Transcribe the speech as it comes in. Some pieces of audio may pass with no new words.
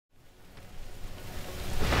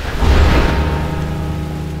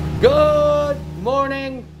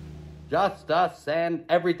just us and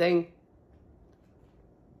everything.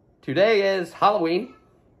 Today is Halloween.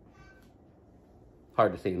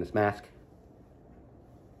 Hard to see in this mask.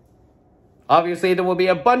 Obviously, there will be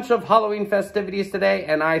a bunch of Halloween festivities today,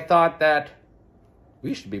 and I thought that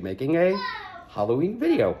we should be making a Halloween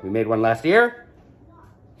video. We made one last year,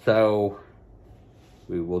 so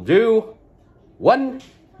we will do one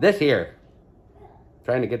this year.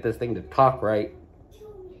 Trying to get this thing to talk right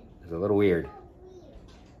is a little weird.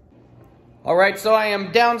 All right, so I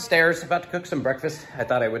am downstairs about to cook some breakfast. I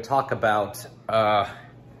thought I would talk about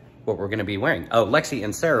what we're gonna be wearing. Oh, Lexi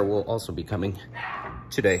and Sarah will also be coming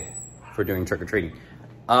today for doing trick-or-treating.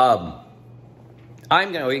 I'm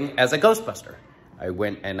going as a Ghostbuster. I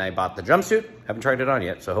went and I bought the jumpsuit. Haven't tried it on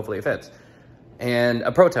yet, so hopefully it fits. And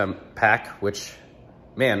a proton pack, which,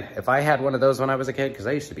 man, if I had one of those when I was a kid, because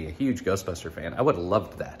I used to be a huge Ghostbuster fan, I would have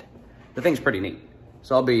loved that. The thing's pretty neat.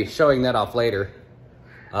 So I'll be showing that off later.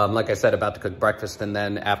 Like I said, about to cook breakfast, and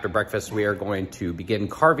then after breakfast, we are going to begin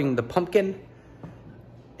carving the pumpkin.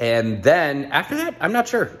 And then after that, I'm not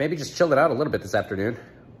sure. Maybe just chill it out a little bit this afternoon.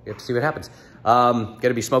 We have to see what happens.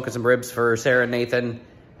 Gonna be smoking some ribs for Sarah and Nathan.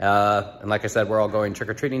 And like I said, we're all going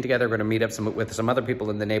trick-or-treating together. We're gonna meet up with some other people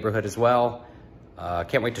in the neighborhood as well.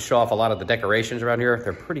 Can't wait to show off a lot of the decorations around here.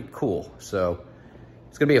 They're pretty cool. So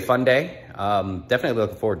it's gonna be a fun day. Definitely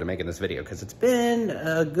looking forward to making this video because it's been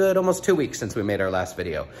a good almost 2 weeks since we made our last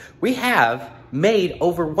video. We have made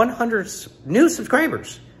over 100 new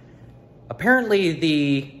subscribers.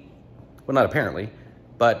 Apparently well, not apparently,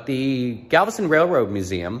 but the Galveston Railroad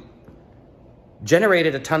Museum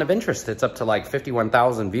generated a ton of interest. It's up to like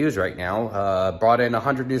 51,000 views right now. Brought in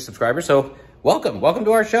 100 new subscribers. So welcome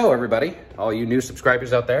to our show, everybody. All you new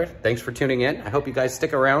subscribers out there, thanks for tuning in. I hope you guys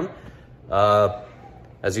stick around.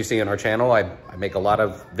 As you see on our channel, I make a lot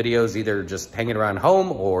of videos, either just hanging around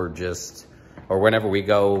home or whenever we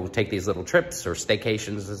go take these little trips or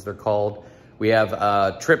staycations as they're called. We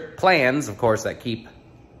have trip plans, of course, that keep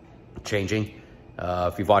changing.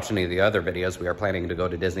 If you've watched any of the other videos, we are planning to go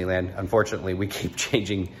to Disneyland. Unfortunately, we keep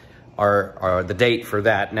changing the date for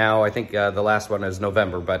that. Now, I think the last one is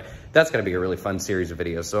November, but that's gonna be a really fun series of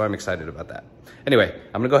videos, so I'm excited about that. Anyway,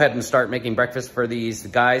 I'm gonna go ahead and start making breakfast for these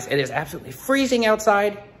guys. It is absolutely freezing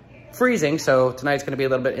outside, freezing, so tonight's gonna be a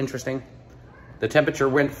little bit interesting. The temperature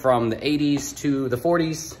went from the 80s to the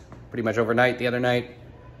 40s pretty much overnight the other night.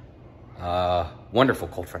 Wonderful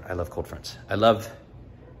cold front. I love cold fronts. I love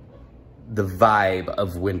the vibe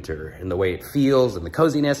of winter and the way it feels and the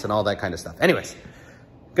coziness and all that kind of stuff. Anyways,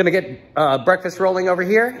 gonna get breakfast rolling over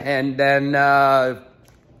here and then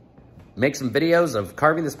make some videos of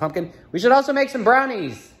carving this pumpkin. We should also make some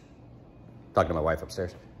brownies. Talking to my wife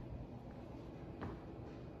upstairs.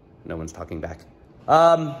 No one's talking back.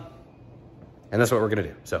 And that's what we're gonna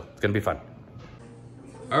do. So it's gonna be fun.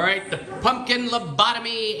 All right, the pumpkin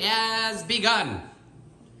lobotomy has begun.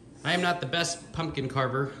 I am not the best pumpkin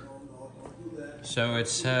carver. So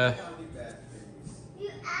it's, I'm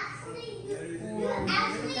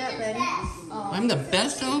the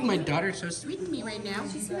best. Oh, my daughter's so sweet to me right now.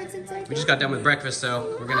 We just got done with breakfast,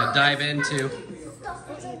 so we're gonna dive into.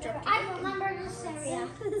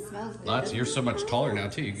 Lots. You're so much taller now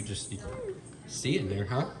too. You can just see it there,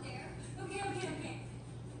 huh?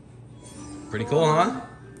 Pretty cool, huh?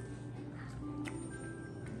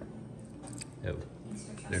 Oh,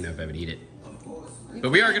 I don't know if I would eat it.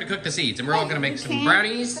 But we are gonna cook the seeds, and we're all gonna make some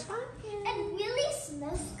brownies. It really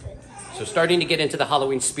smells good. So starting to get into the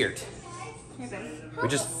Halloween spirit. We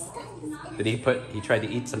just, he tried to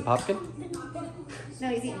eat some pumpkin? No,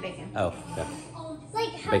 he's eating bacon. Oh, yeah.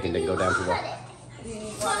 Like, Bacon didn't go down too well.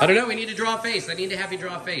 I don't know, we need to draw a face. I need to have you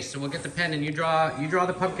draw a face. So we'll get the pen and you draw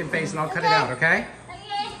the pumpkin face and I'll cut it out, okay?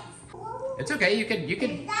 It's okay, you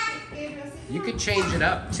could change it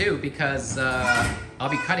up too because I'll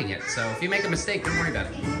be cutting it. So if you make a mistake, don't worry about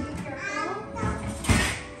it.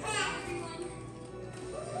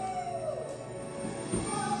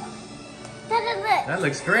 That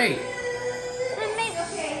looks great.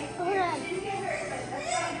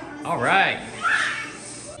 All right.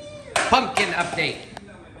 Pumpkin update.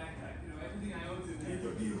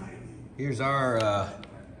 Here's our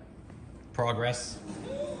progress.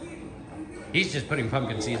 He's just putting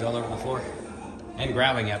pumpkin seeds all over the floor and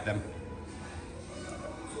growling at them.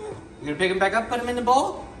 You gonna pick them back up, put them in the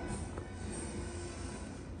bowl?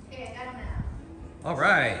 All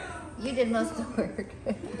right. You did most of the work.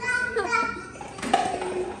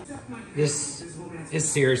 This is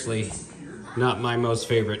seriously not my most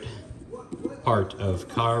favorite part of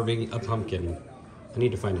carving a pumpkin. I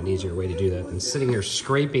need to find an easier way to do that than sitting here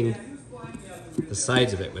scraping the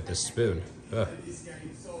sides of it with this spoon. Ugh.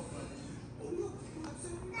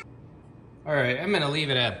 All right, I'm gonna leave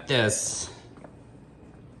it at this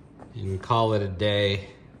and call it a day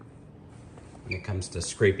when it comes to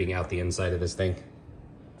scraping out the inside of this thing.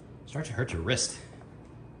 Starts to hurt your wrist.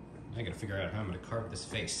 I gotta figure out how I'm gonna carve this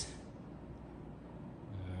face.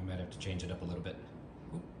 I might have to change it up a little bit.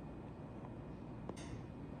 Oop.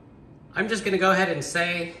 I'm just gonna go ahead and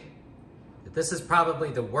say that this is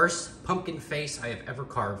probably the worst pumpkin face I have ever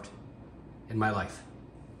carved in my life.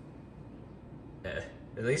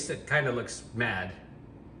 At least it kind of looks mad.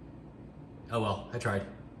 Oh well, I tried.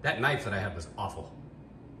 That knife that I had was awful.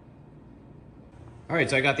 All right,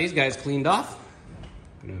 so I got these guys cleaned off.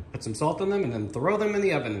 I'm gonna put some salt on them and then throw them in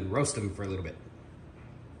the oven and roast them for a little bit.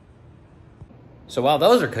 So while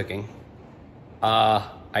those are cooking,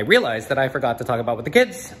 I realized that I forgot to talk about what the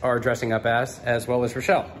kids are dressing up as well as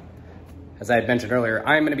Rochelle. As I had mentioned earlier,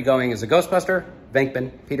 I'm gonna be going as a Ghostbuster.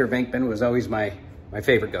 Venkman, Peter Venkman was always my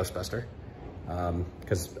favorite Ghostbuster,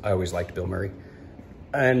 because I always liked Bill Murray.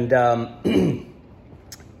 And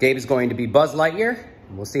Gabe is going to be Buzz Lightyear.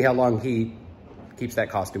 We'll see how long he keeps that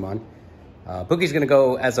costume on. Boogie's gonna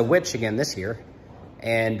go as a witch again this year.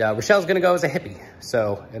 And Rochelle's gonna go as a hippie.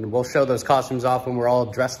 So, and we'll show those costumes off when we're all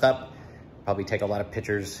dressed up. Probably take a lot of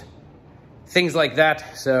pictures, things like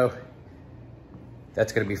that. So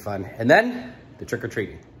that's gonna be fun. And then the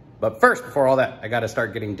trick-or-treating. But first, before all that, I gotta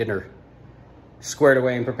start getting dinner squared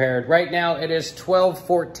away and prepared. Right now it is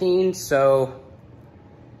 12:14, so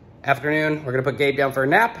afternoon. We're gonna put Gabe down for a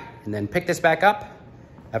nap and then pick this back up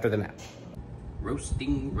after the nap.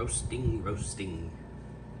 Roasting, roasting, roasting.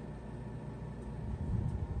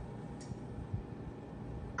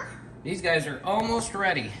 These guys are almost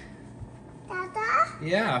ready. Dada?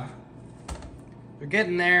 Yeah, they're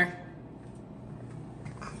getting there.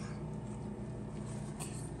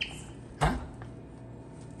 Huh?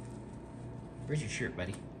 Where's your shirt,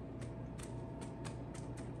 buddy?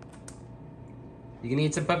 You gonna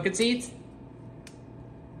eat some pumpkin seeds?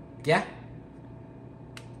 Yeah?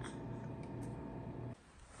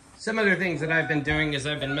 Some other things that I've been doing is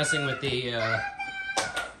I've been messing with the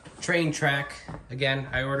train track. Again,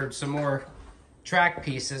 I ordered some more track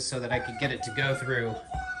pieces so that I could get it to go through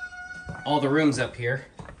all the rooms up here.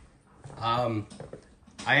 I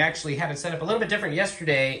actually had it set up a little bit different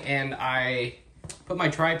yesterday, and I put my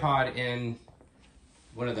tripod in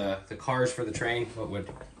one of the cars for the train, what would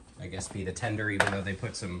I guess be the tender, even though they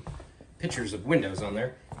put some pictures of windows on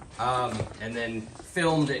there, and then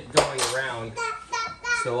filmed it going around.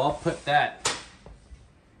 So I'll put that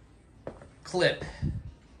clip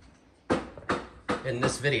in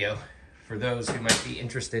this video for those who might be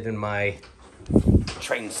interested in my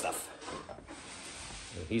train stuff.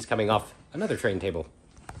 He's coming off another train table.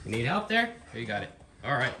 You need help there? You got it.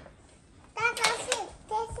 All right. That's it.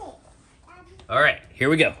 All right, here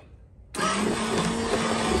we go.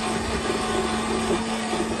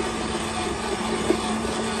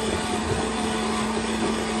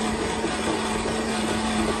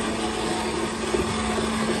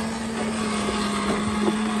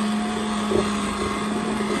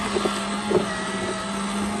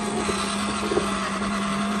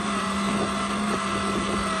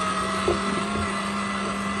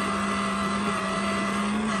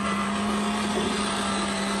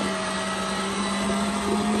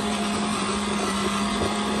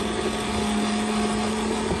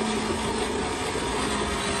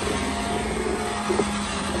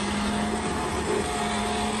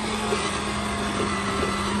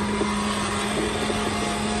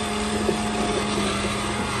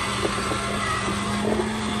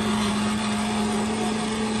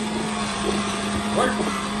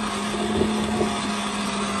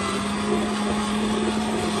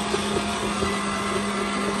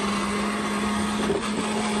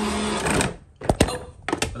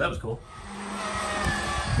 That was cool.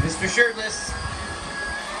 Mr. Shirtless.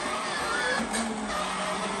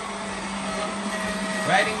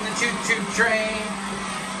 Riding the choo-choo train.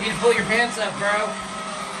 Need to pull your pants up, bro.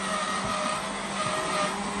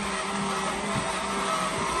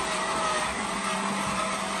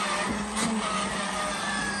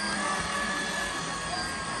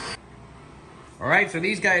 All right, so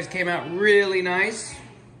these guys came out really nice.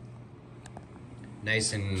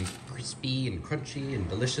 Nice and crispy and crunchy and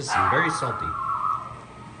delicious and very salty.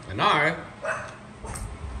 And now,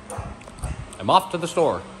 I'm off to the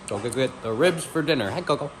store. Go get the ribs for dinner. Hi,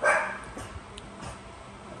 Coco.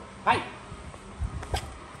 Hi.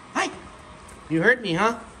 Hi. You heard me,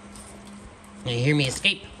 huh? You hear me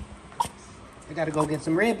escape. I gotta go get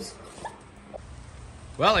some ribs.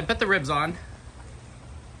 Well, I put the ribs on.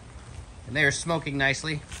 And they are smoking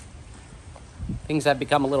nicely. Things have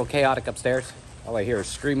become a little chaotic upstairs. All I hear is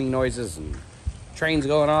screaming noises and trains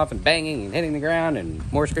going off and banging and hitting the ground and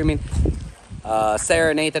more screaming.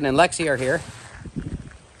 Sarah, Nathan, and Lexi are here.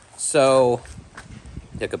 So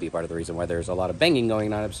that could be part of the reason why there's a lot of banging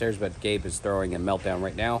going on upstairs, but Gabe is throwing a meltdown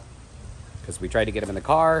right now because we tried to get him in the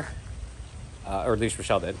car, or at least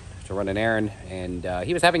Rochelle did, to run an errand, and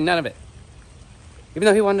he was having none of it, even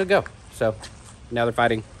though he wanted to go. So now they're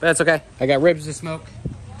fighting, but that's okay. I got ribs to smoke.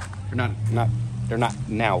 They're not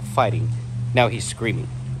now fighting. Now he's screaming.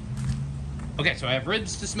 Okay, so I have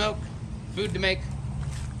ribs to smoke, food to make,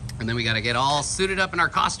 and then we got to get all suited up in our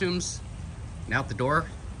costumes and out the door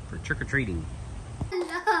for trick-or-treating.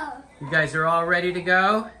 You guys are all ready to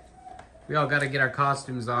go? We all got to get our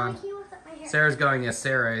costumes on. Sarah's going as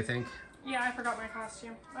Sarah, I think. Yeah, I forgot my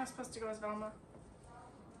costume. I was supposed to go as Velma.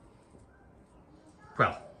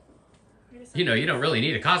 Well, you know, you don't really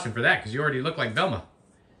need a costume for that because you already look like Velma.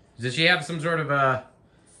 Does she have some sort of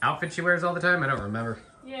outfit she wears all the time? I don't remember.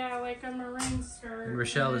 Yeah, like a maroon skirt. And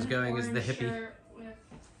Rochelle is going as the orange hippie. shirt with...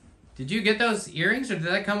 Did you get those earrings or did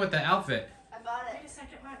that come with the outfit? I bought it. Wait a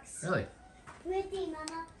second, Lex. Really? Pretty,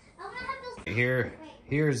 Mama. I want to have those.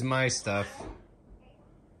 Here's my stuff.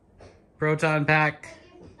 Proton pack.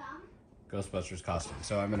 Ghostbusters costume.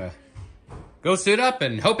 So I'm gonna go suit up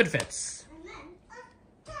and hope it fits.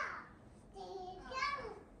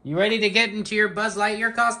 You ready to get into your Buzz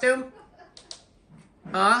Lightyear costume?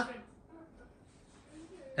 Huh?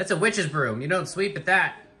 That's a witch's broom. You don't sweep at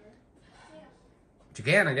that. But you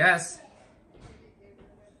can, I guess.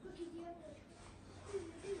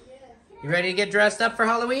 You ready to get dressed up for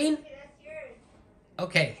Halloween?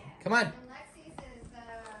 Okay, come on.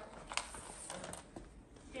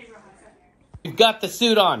 You've got the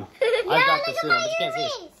suit on. I've got the suit on, but you can't see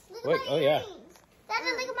it. Wait, oh yeah. Dada,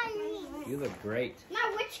 look at my rings. You look great.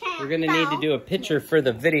 My witch hat. We're gonna need to do a picture for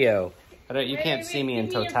the video. You can't see me in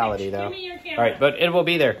totality though. All right, but it will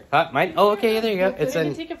be there. Huh? Mine? Oh, okay. There you go. It's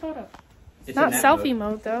in. Take a photo. It's Not in that selfie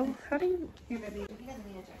mode. mode though. How do you?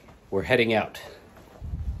 We're heading out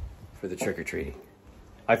for the trick or treating.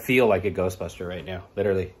 I feel like a Ghostbuster right now,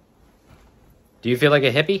 literally. Do you feel like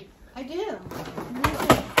a hippie? I do.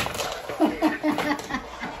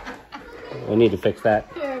 We need to fix that.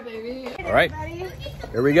 Here, baby. All right,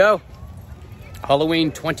 here we go.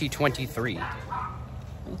 Halloween 2023.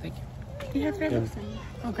 Oh, thank you. You have red lips.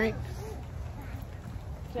 Oh, great.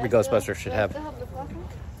 Every Ghostbuster should have. Do I still have the plaza?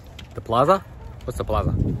 The plaza? What's the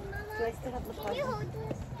plaza? Do I still have the plaza?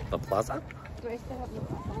 The plaza? Do I still have the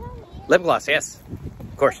plaza? Lip gloss, yes.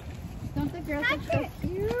 Of course. Don't the girls look so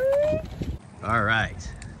cute? All right.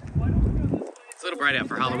 It's a little bright out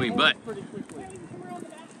for Halloween, but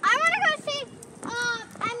I want to go see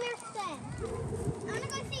Emerson. I want to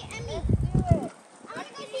go see Emmy. I want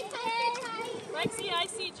to go see Lexi, I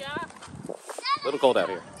see Jack. a little cold out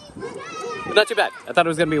here. But not too bad. I thought it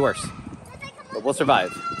was going to be worse. But we'll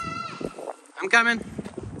survive. I'm coming.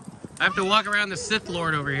 I have to walk around the Sith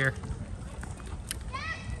Lord over here.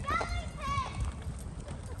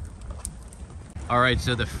 All right,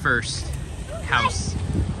 so the first house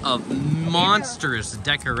of monstrous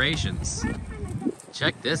decorations.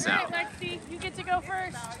 Check this out. Lexi, you get to go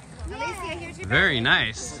first. Alicia, here's your Very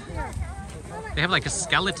nice. They have like a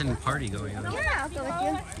skeleton party going on. Yeah, I'll go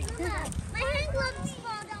with you. My hand gloves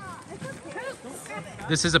fall off.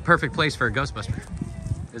 This is a perfect place for a Ghostbuster.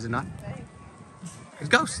 Is it not? There's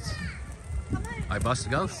ghosts. I bust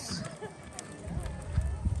ghosts.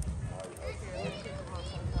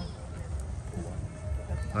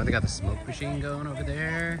 Oh, they got the smoke machine going over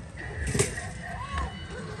there.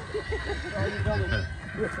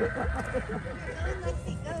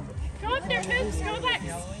 Go up there, Hoops. Go, Lex.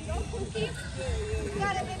 Go, Pookie. You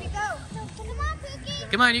got it, baby, go. Come on,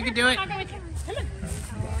 Pookie. Come on, you can do it. I'll go with you.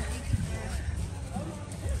 Come on.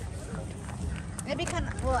 Maybe kind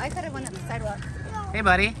of, well, I could have went up the sidewalk. Hey,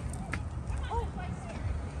 buddy.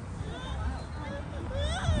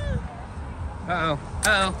 Uh-oh.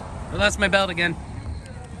 Uh-oh. I lost my belt again.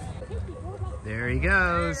 There he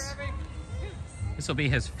goes. This will be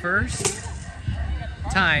his first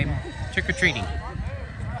time trick-or-treating. Look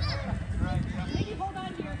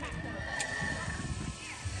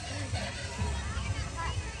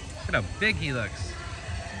at how big he looks.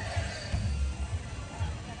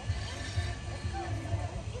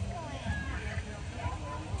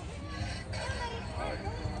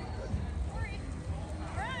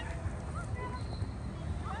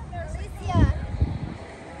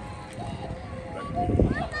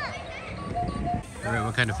 All right,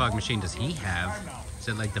 what kind of fog machine does he have? Is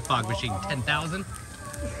it like the fog machine 10,000?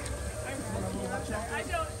 I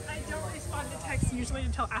don't respond to texts usually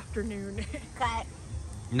until afternoon. Cut.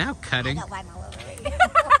 Now cutting. I got wine all over me.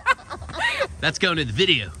 That's going to the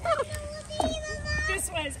video.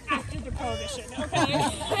 question,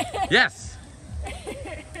 okay? Yes.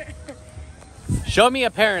 Show me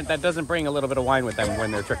a parent that doesn't bring a little bit of wine with them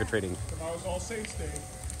when they're trick-or-treating. I was all safe day.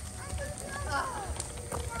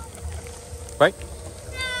 Right?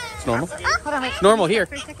 It's normal. Hold on, wait. It's normal here.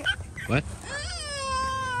 For a second. What?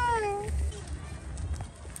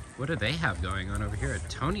 What do they have going on over here at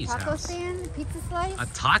Tony's Taco house? stand, pizza slice. A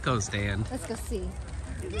taco stand. Let's go see.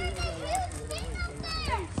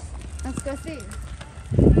 Let's go see.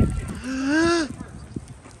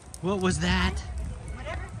 What was that?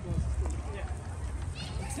 Whatever.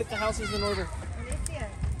 Let's hit the houses in order. Alicia,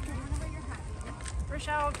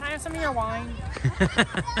 Rochelle, can I have some of your wine?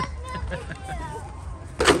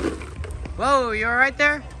 Whoa, you all right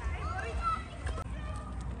there?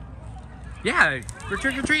 Yeah, we're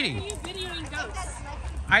trick-or-treating. You videoing ghosts.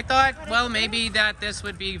 I thought, well, maybe that this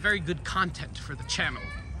would be very good content for the channel.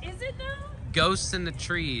 Is it though? Ghosts in the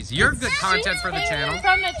trees. You're good content for the channel.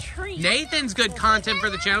 From the tree. Nathan's good content for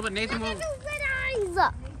the channel, but Nathan won't. Red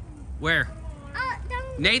eyes. Where?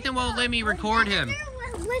 Nathan won't let me record him. Red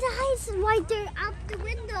eyes right there out the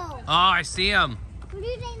window. Oh, I see him. What do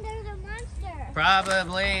you think? There's a monster.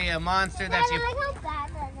 Probably a monster that's you. Look how bad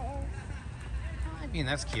that is. I mean,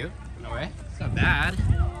 that's cute. In a way. It's not bad.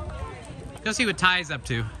 Go see what Ty's up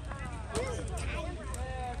to. Who's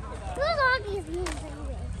all these movies?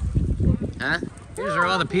 Huh? These are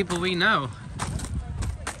all the people we know.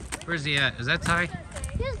 Where's he at? Is that Ty?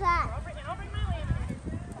 Who's that?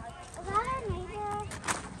 Is that a neighbor?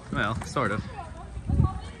 Well, sort of.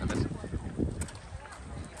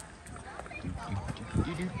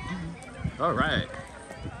 All right.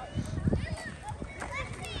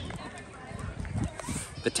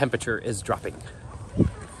 The temperature is dropping.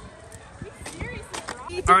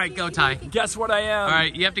 All right, go Ty. Guess what I am? All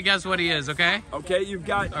right, you have to guess what he is, okay? Okay, you've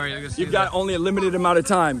got All right, I guess you've do got that. only a limited amount of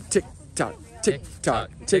time. Tick tock, tick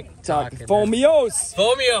tock, tick tock. tick-tock. Fomios.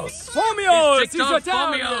 Fomios. Fomios. It's He's TikTok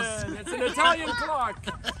Italian. Fomios. It's an Italian clock.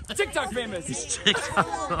 TikTok famous. TikTok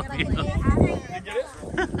Fomios. Get it?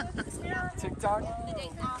 TikTok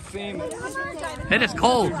famous. It is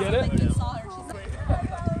cold. Get it?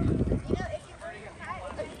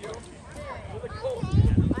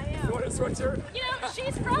 You want a sweatshirt? You know,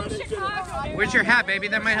 she's from Chicago. Where's your hat, baby?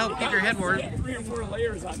 That might help keep your head warm. 3 or 4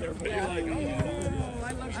 layers on there, but you're like, oh,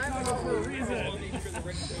 I love Chicago for a reason.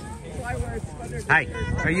 Why wear a sweater? Hi.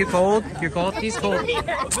 Are you cold? You're cold? He's cold.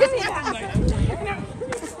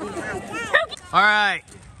 All right.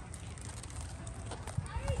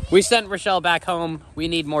 We sent Rochelle back home. We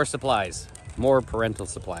need more supplies. More parental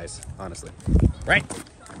supplies, honestly. Right?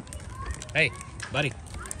 Hey, buddy.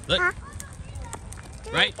 Look.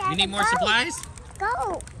 Right? You need more supplies?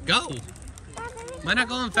 Go. Go. Am I not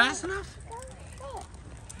going fast enough? All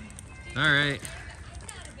right.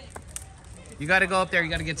 You got to go up there. You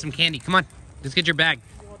got to get some candy. Come on. Let's get your bag.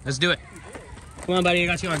 Let's do it. Come on, buddy. I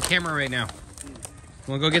got you on camera right now.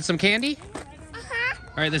 Want to go get some candy? Uh-huh.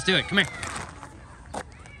 All right, let's do it. Come here.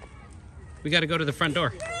 We got to go to the front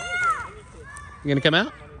door. You going to come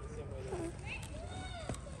out?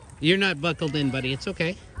 You're not buckled in, buddy. It's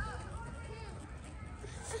okay.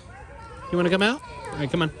 You want to come out? All right,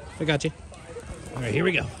 come on. I got you. All right, here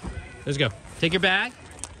we go. Let's go. Take your bag.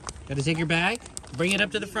 Got to take your bag. Bring it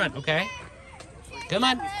up to the front, okay? Come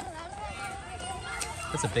on.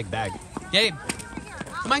 That's a big bag. Gabe.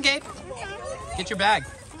 Come on, Gabe. Get your bag.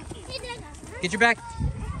 Get your bag.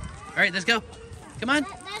 All right, let's go. Come on.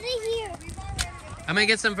 Daddy here. I'm going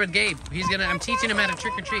to get some for Gabe. I'm teaching him how to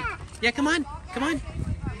trick or treat. Yeah, come on. Come on.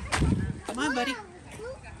 Come on, buddy.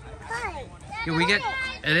 Hi. Yeah,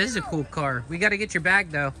 it is a cool car. We got to get your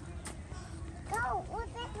bag, though. Go.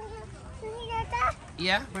 What's it? Can you get that?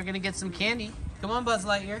 Yeah, we're going to get some candy. Come on, Buzz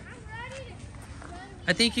Lightyear.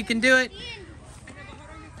 I think you can do it.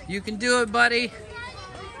 You can do it, buddy.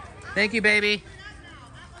 Thank you, baby.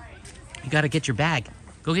 You got to get your bag.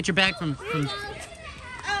 Go get your bag from...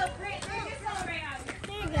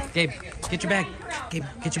 Gabe, get your bag. Gabe,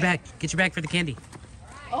 get your bag. Get your bag for the candy.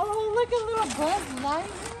 Oh, look at little Buzz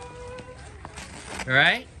Lightyear. All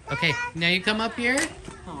right? Okay, now you come up here.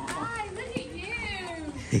 Hi, look at you.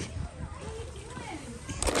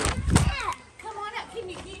 Come on up. Do you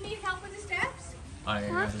need help with the steps?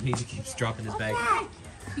 He keeps dropping his bag.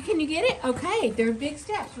 Can you get it? Okay, they're big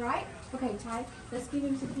steps, right? Okay, Ty, let's give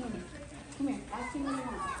him some candy. Come here. Ask him what he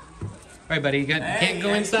wants. All right, buddy, you can't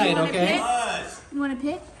go inside, okay? You want to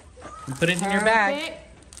pick? Put it in your bag.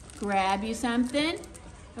 Perfect. Grab you something.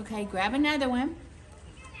 Okay, grab another one.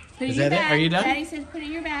 Put it Is in your that it? bag. Are you done? Daddy says put it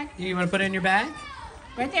in your bag. You want to put it in your bag?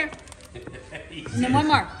 Right there. And then one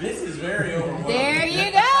more. This is very overwhelming. There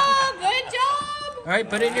you go. Good job. All right,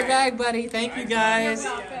 put it in your bag, buddy. Thank you, guys.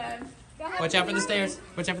 Go ahead Watch out for the stairs.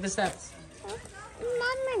 Watch out for the steps. Mom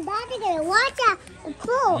and Daddy gonna watch out the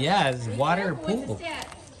pool. Yeah, it's water pool.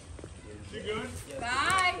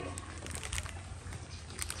 Bye.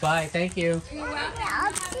 Bye, thank you.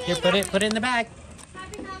 Here, put it in the bag.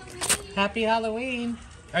 Happy Halloween.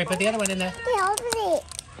 All right, put the other one in there.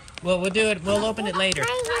 Well, we'll do it. We'll open it later.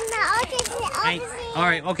 All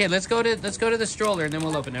right. Okay. Let's go to the stroller and then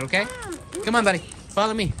we'll open it. Okay. Come on, buddy.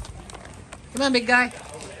 Follow me. Come on, big guy. Bye,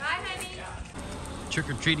 honey. Trick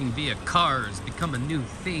or treating via car has become a new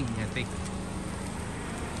thing, I think.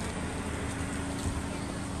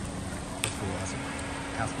 That's pretty awesome.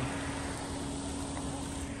 Awesome.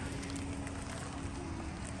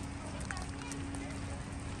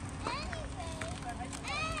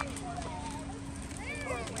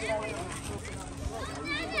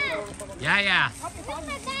 Yeah.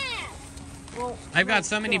 I've got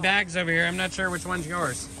so many bags over here, I'm not sure which one's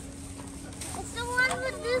yours. It's the one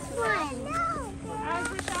with this one.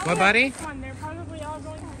 What, buddy? They're probably all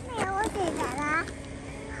going.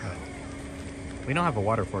 We don't have a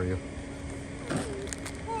water for you. I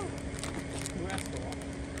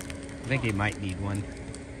think he might need one.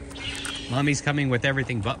 Mommy's coming with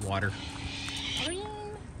everything but water.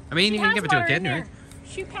 I mean, you can give it to a kid, right?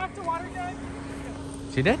 She packed a water jug.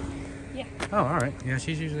 She did? Yeah. Oh, all right. Yeah,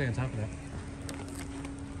 she's usually on top of that.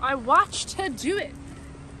 I watched her do it.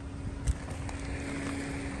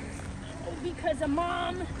 Because of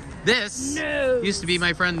Mom. This No. used to be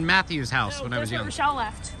my friend Matthew's house when I was That's where young. Michelle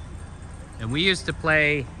left. And we used to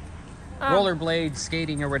play rollerblades,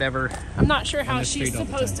 skating, or whatever. I'm not sure how the she's street all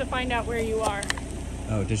the supposed time. to find out where you are.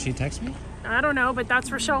 Oh, did she text me? I don't know, but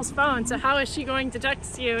that's Rochelle's phone. So how is she going to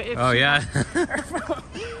text you if Oh, she yeah? her phone?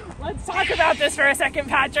 Let's talk about this for a second,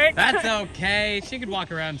 Patrick. That's okay. She could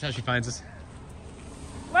walk around until she finds us.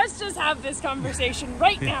 Let's just have this conversation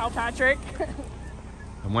right now, Patrick.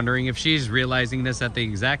 I'm wondering if she's realizing this at the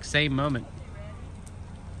exact same moment.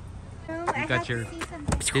 You got your...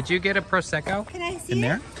 Did you get a Prosecco? Can I see in it?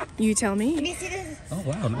 there? You tell me. Let me see this. Oh,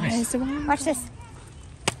 wow, nice. Watch this.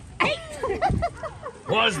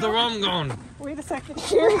 Where's the rum gone? Wait a second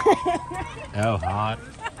here. Oh, hot.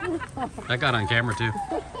 That got on camera, too.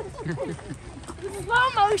 Slow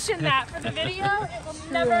motion that for the video. It will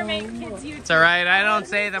never make kids YouTube. It's all right. I don't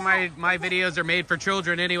say that my videos are made for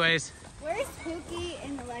children anyways. Where's Pookie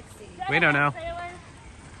and Lexi? We don't know.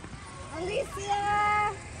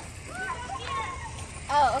 Alicia!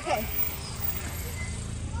 Oh, okay.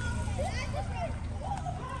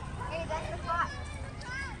 Hey, that's the fox.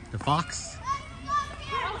 The fox?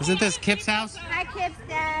 Isn't this Kip's house? Hi, Kip's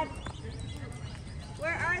dad.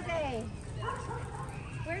 Where are they?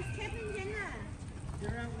 Where's Kip and Jenna?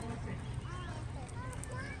 They're out walking.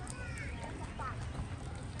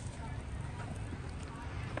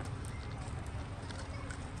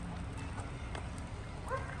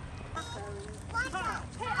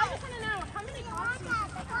 Hey, I just want to know how many foxes.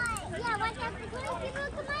 Yeah, watch out for people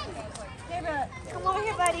to mine. Gabriel, come over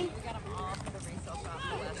here, buddy.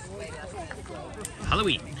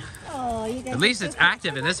 Halloween. Oh, you guys. At least it's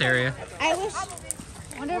active in this area. I wish.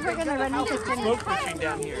 Wonder if we're gonna run into Jenna. Smoke machine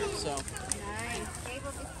down here, so.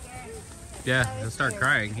 Yeah, he'll start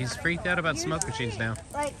crying. He's freaked out about smoke machines now.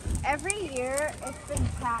 Like every year, it's been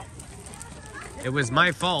cats. It was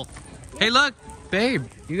my fault. Hey, look, babe,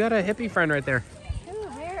 you got a hippie friend right there. Ooh,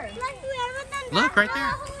 where? Look, right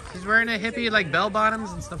there. She's wearing a hippie, like bell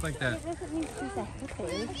bottoms and stuff like that.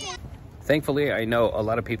 Thankfully, I know a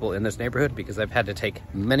lot of people in this neighborhood because I've had to take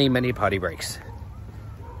many, many potty breaks.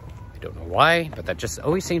 I don't know why, but that just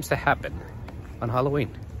always seems to happen on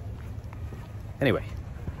Halloween. Anyway,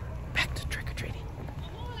 back to trick-or-treating.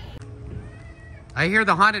 I hear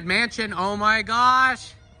the Haunted Mansion. Oh my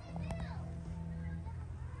gosh.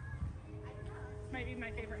 Might be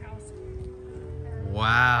my favorite house.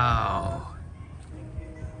 Wow.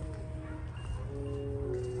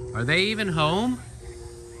 Are they even home?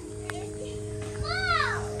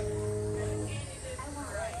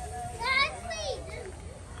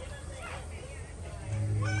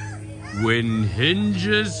 When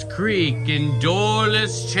hinges creak in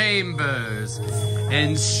doorless chambers,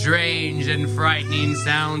 and strange and frightening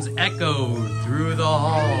sounds echo through the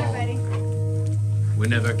hall.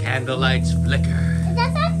 Whenever candlelights flicker,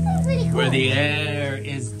 That's actually pretty cool. where the air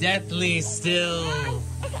is deathly still,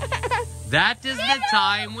 that is the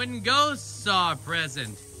time when ghosts are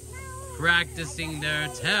present, practicing their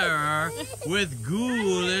terror with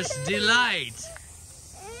ghoulish delight.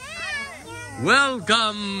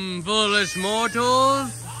 Welcome, foolish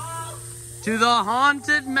mortals, to the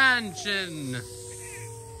Haunted Mansion.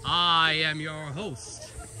 I am your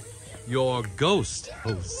host, your ghost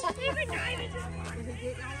host.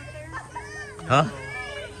 Huh?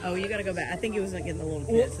 Oh, you gotta go back. I think it was like in the little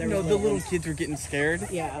kids. There No, was the little kids were getting scared.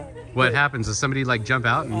 Yeah. What happens? Does somebody like jump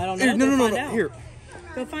out? And... I don't Here, know. no, Go no, find no, out. here.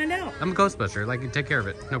 Go find out. I'm a Ghostbuster. Like, you take care of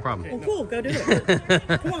it. No problem. Well, cool. Go do it.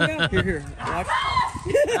 Come on, go. Here, watch.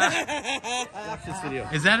 Watch this video.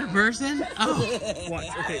 Is that a person? Oh. Watch.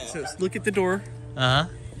 Okay, so look at the door. Uh-huh.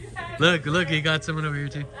 Look, you got someone over here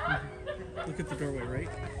too. Look at the doorway, right?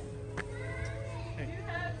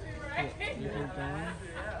 Okay. Look, you hold down.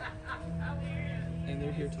 And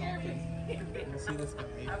they're here talking. And you see this guy.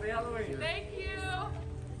 Happy Halloween. Thank you.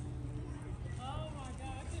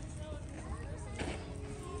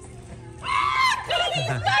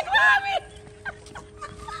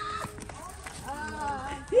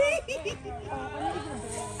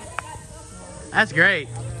 That's great.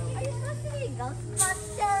 Are you supposed to be a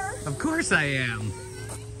Ghostbuster? Of course I am.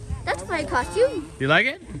 That's my costume. You like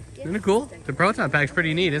it? Isn't it cool? The proton pack's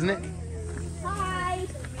pretty neat, isn't it? Hi.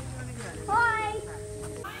 Hi.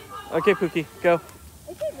 Okay, Pookie, go.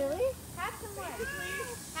 Is it really? Have some more.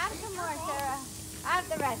 Have some more, Sarah. I have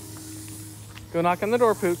the rest. Go knock on the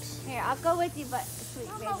door, Pooks. Here, I'll go with you, but sweet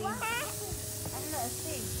baby. I don't know, let's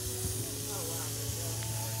see.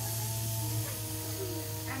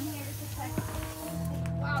 I'm here to protect you.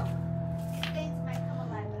 Wow. These things might come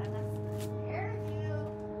alive, but I'm not scared of you.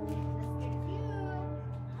 I'm scared of you.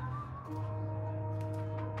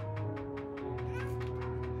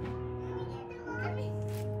 Come here.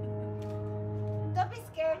 Don't be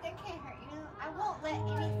scared. They can't hurt you. I won't let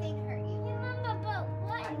anything hurt you. Mama, but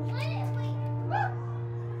what? Wait.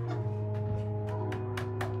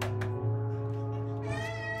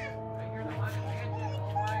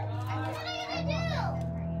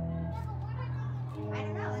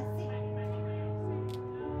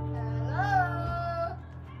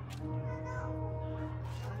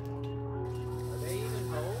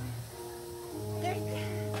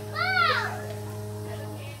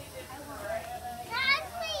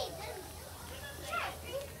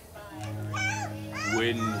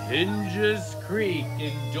 When hinges creak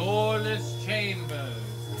in doorless chambers,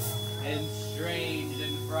 and strange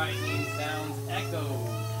and frightening sounds echo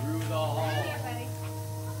through the hall.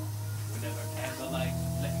 Whenever candlelight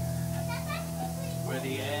flicker, where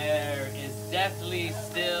the air is deathly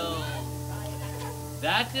still,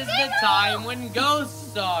 that is the time when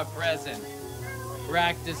ghosts are present,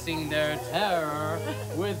 practicing their terror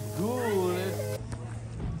with ghoulish.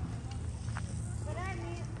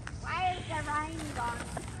 Why is the rain gone?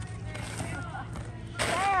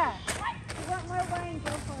 Sarah, you want more wine?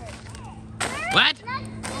 Go for it. What?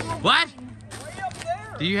 What?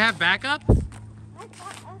 Do you have backup? No,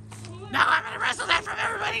 I'm gonna wrestle that from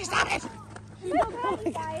everybody. Stop it!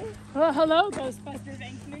 Guys. Well, hello, Ghostbusters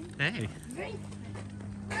Inc. Hey.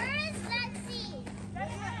 Where is Lexi?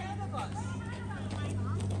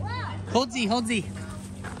 Holdsy.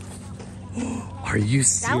 Are you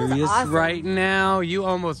serious right now? You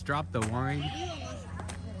almost dropped the wine.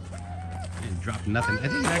 And dropped nothing. I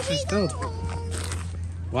think it actually spilled.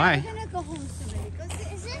 Why? I'm gonna go home today.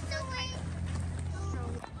 Is this the way?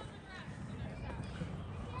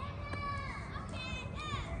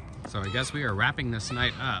 So I guess we are wrapping this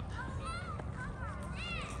night up.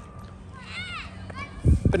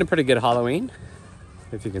 Been a pretty good Halloween,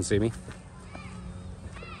 if you can see me.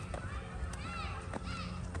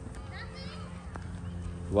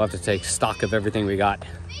 We'll have to take stock of everything we got.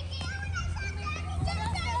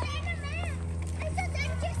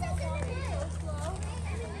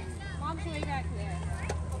 Mom's way back there.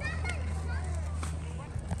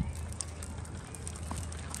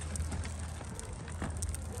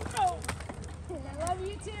 Oh, I love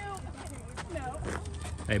you too. No.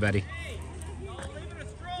 Hey, buddy.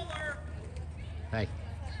 Hey.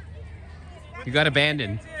 You got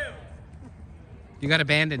abandoned. You got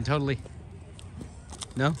abandoned, totally.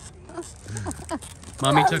 No?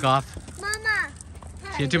 Mommy took off. Mama.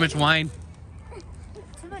 She had too much wine.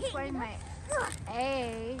 Too much wine, might.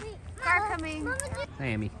 Hey. Car coming.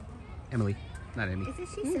 Hey, Amy. Emily. Not Amy. Isn't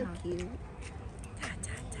she so cute?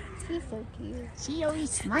 She's so cute. She always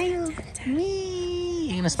smiles at me.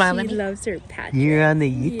 You gonna smile at me? loves her Patrick. You're on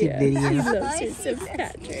the YouTube video. Loves her some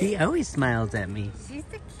Patrick. He always smiles at me. She's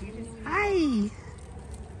the cutest. Hi.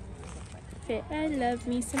 I love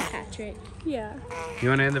me some Patrick. Yeah. You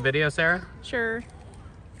want to end the video, Sarah? Sure. Do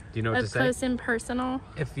you know what Up to say? close and personal.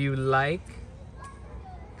 If you like...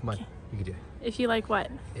 Come on, you can do it. If you like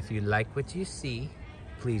what? If you like what you see,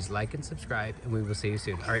 please like and subscribe, and we will see you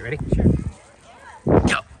soon. All right, ready? Sure.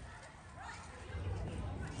 Go!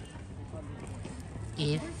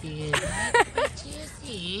 If you like what you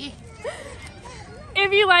see...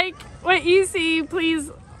 If you like what you see,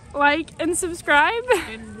 please like and subscribe.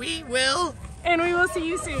 And we will And we will see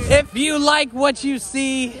you soon. If you like what you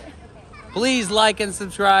see, please like and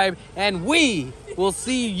subscribe, and we will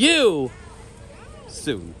see you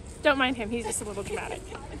soon. Don't mind him. He's just a little dramatic.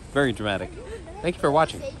 Very dramatic. Thank you for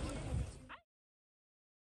watching.